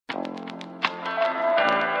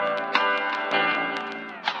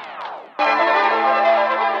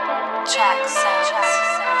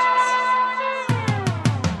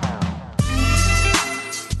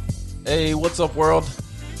Hey, what's up, world?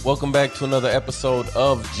 Welcome back to another episode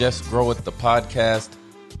of Just Grow It, the podcast.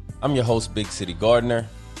 I'm your host, Big City Gardener,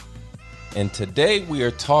 and today we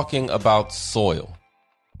are talking about soil.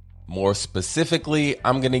 More specifically,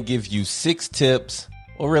 I'm going to give you 6 tips.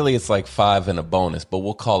 Well, really, it's like 5 and a bonus, but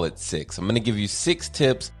we'll call it 6. I'm going to give you 6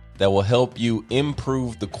 tips that will help you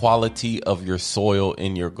improve the quality of your soil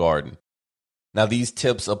in your garden. Now, these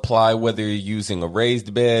tips apply whether you're using a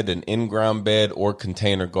raised bed, an in-ground bed, or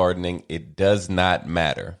container gardening. It does not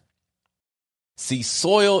matter. See,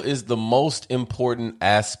 soil is the most important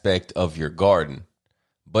aspect of your garden,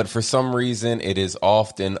 but for some reason, it is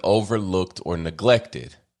often overlooked or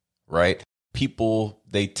neglected, right? People,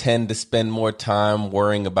 they tend to spend more time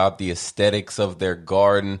worrying about the aesthetics of their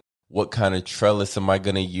garden. What kind of trellis am I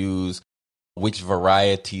going to use? Which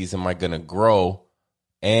varieties am I going to grow?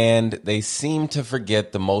 And they seem to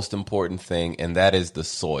forget the most important thing, and that is the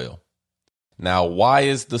soil. Now, why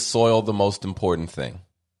is the soil the most important thing?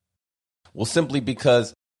 Well, simply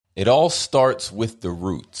because it all starts with the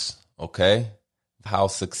roots, okay? How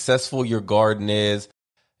successful your garden is,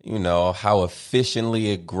 you know, how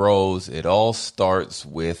efficiently it grows, it all starts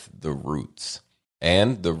with the roots.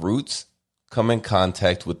 And the roots come in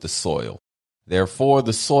contact with the soil. Therefore,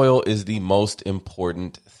 the soil is the most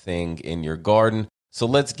important thing in your garden. So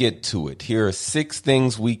let's get to it. Here are 6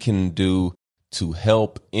 things we can do to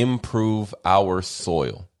help improve our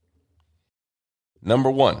soil. Number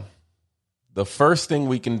 1, the first thing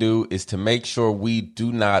we can do is to make sure we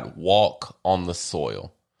do not walk on the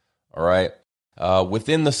soil. All right.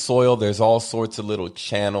 Within the soil, there's all sorts of little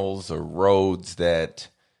channels or roads that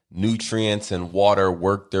nutrients and water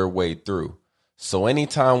work their way through. So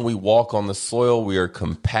anytime we walk on the soil, we are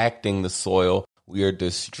compacting the soil. We are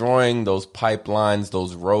destroying those pipelines,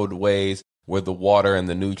 those roadways where the water and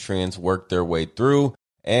the nutrients work their way through,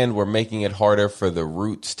 and we're making it harder for the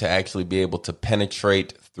roots to actually be able to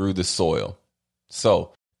penetrate through the soil.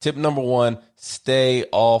 So, tip number 1, stay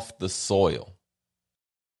off the soil.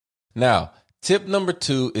 Now, tip number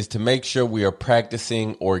 2 is to make sure we are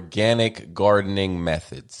practicing organic gardening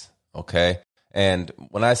methods, okay? And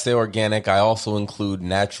when I say organic, I also include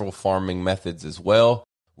natural farming methods as well.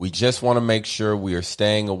 We just want to make sure we are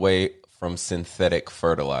staying away from synthetic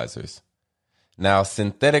fertilizers. Now,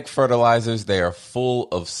 synthetic fertilizers, they are full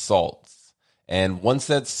of salts. And once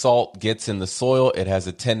that salt gets in the soil, it has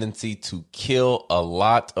a tendency to kill a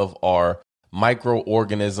lot of our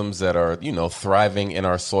microorganisms that are, thriving in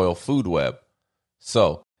our soil food web.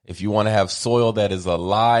 So if you want to have soil that is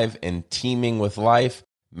alive and teeming with life,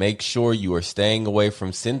 make sure you are staying away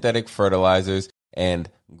from synthetic fertilizers and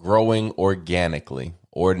growing organically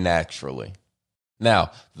or naturally.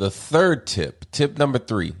 Now, the third tip number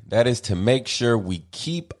 3, that is to make sure we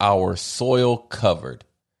keep our soil covered.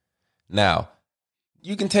 Now,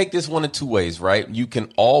 you can take this one of 2 ways, right? You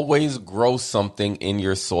can always grow something in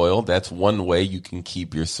your soil. That's one way you can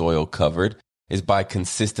keep your soil covered, is by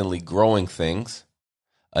consistently growing things.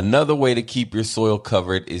 Another way to keep your soil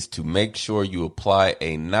covered is to make sure you apply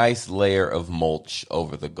a nice layer of mulch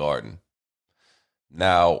over the garden.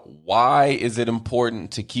 Now, why is it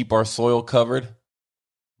important to keep our soil covered?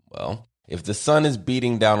 Well, if the sun is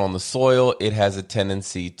beating down on the soil, it has a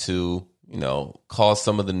tendency to, cause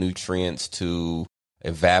some of the nutrients to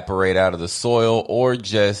evaporate out of the soil or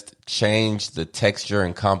just change the texture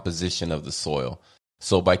and composition of the soil.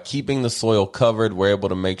 So by keeping the soil covered, we're able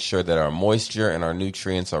to make sure that our moisture and our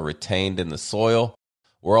nutrients are retained in the soil.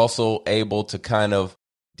 We're also able to kind of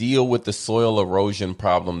deal with the soil erosion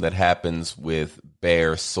problem that happens with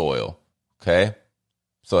bare soil. Okay?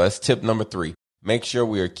 So that's tip number 3. Make sure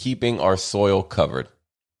we are keeping our soil covered.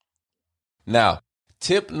 Now,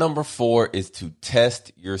 tip number 4 is to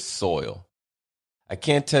test your soil. I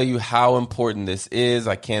can't tell you how important this is.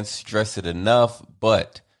 I can't stress it enough,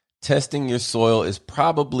 but testing your soil is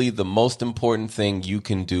probably the most important thing you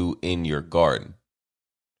can do in your garden.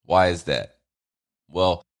 Why is that?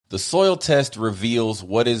 Well, the soil test reveals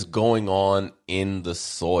what is going on in the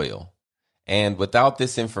soil. And without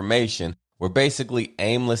this information, we're basically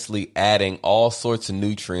aimlessly adding all sorts of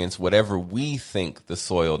nutrients, whatever we think the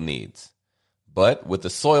soil needs. But with the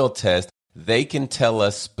soil test, they can tell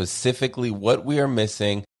us specifically what we are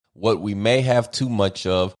missing, what we may have too much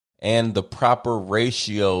of, and the proper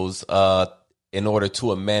ratios in order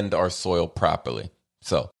to amend our soil properly.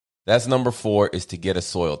 So that's number 4, is to get a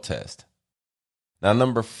soil test. Now,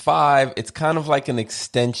 number 5, it's kind of like an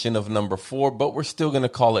extension of number 4, but we're still going to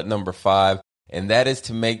call it number 5, and that is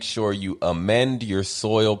to make sure you amend your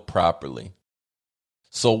soil properly.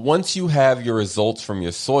 So once you have your results from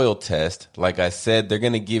your soil test, like I said, they're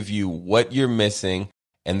going to give you what you're missing,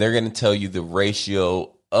 and they're going to tell you the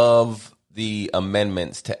ratio of the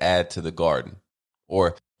amendments to add to the garden.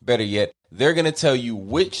 Or better yet, they're going to tell you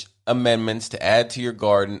which amendments to add to your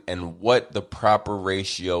garden and what the proper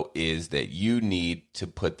ratio is that you need to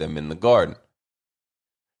put them in the garden.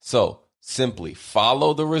 So simply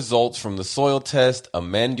follow the results from the soil test,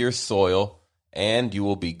 amend your soil, and you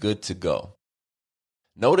will be good to go.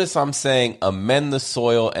 Notice I'm saying amend the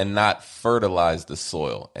soil and not fertilize the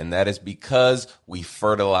soil. And that is because we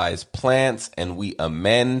fertilize plants and we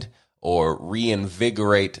amend or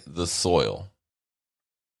reinvigorate the soil.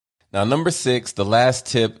 Now, number 6, the last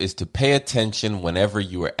tip is to pay attention whenever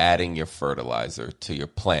you are adding your fertilizer to your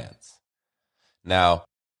plants. Now,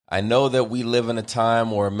 I know that we live in a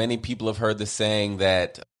time where many people have heard the saying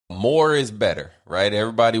that more is better, right?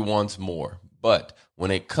 Everybody wants more. But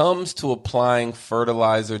when it comes to applying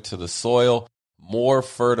fertilizer to the soil, more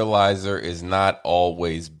fertilizer is not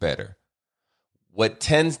always better. What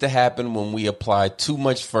tends to happen when we apply too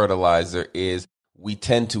much fertilizer is we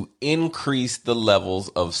tend to increase the levels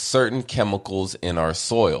of certain chemicals in our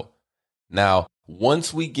soil. Now,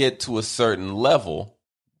 once we get to a certain level,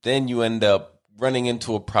 then you end up running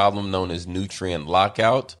into a problem known as nutrient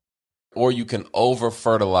lockout, or you can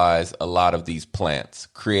over-fertilize a lot of these plants,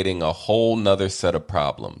 creating a whole nother set of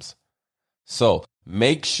problems. So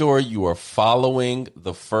make sure you are following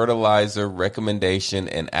the fertilizer recommendation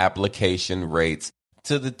and application rates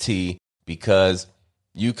to the T, because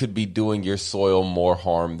you could be doing your soil more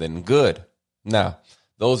harm than good. Now,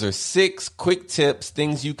 those are 6 quick tips,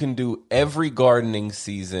 things you can do every gardening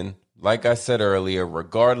season. Like I said earlier,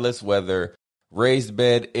 regardless whether raised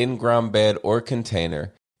bed, in-ground bed, or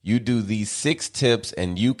container, you do these 6 tips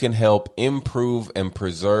and you can help improve and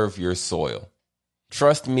preserve your soil.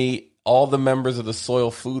 Trust me, all the members of the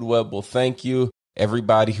Soil Food Web will thank you.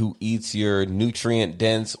 Everybody who eats your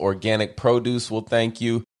nutrient-dense organic produce will thank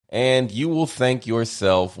you. And you will thank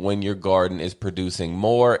yourself when your garden is producing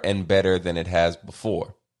more and better than it has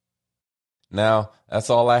before. Now, that's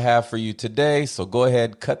all I have for you today. So go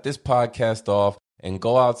ahead, cut this podcast off and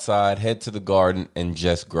go outside, head to the garden, and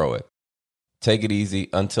just grow it. Take it easy.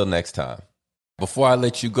 Until next time. Before I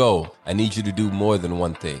let you go, I need you to do more than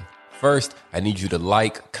one thing. First, I need you to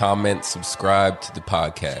like, comment, subscribe to the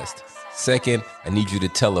podcast. Second, I need you to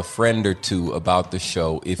tell a friend or two about the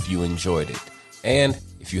show if you enjoyed it. And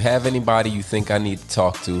if you have anybody you think I need to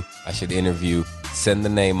talk to, I should interview, send the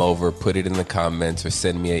name over, put it in the comments, or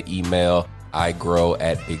send me an email,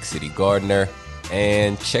 igrow@BigCityGardener.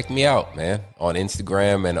 And check me out, man, on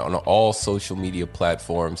Instagram and on all social media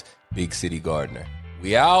platforms, Big City Gardener.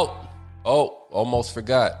 We out. Oh, almost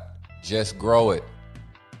forgot. Just grow it.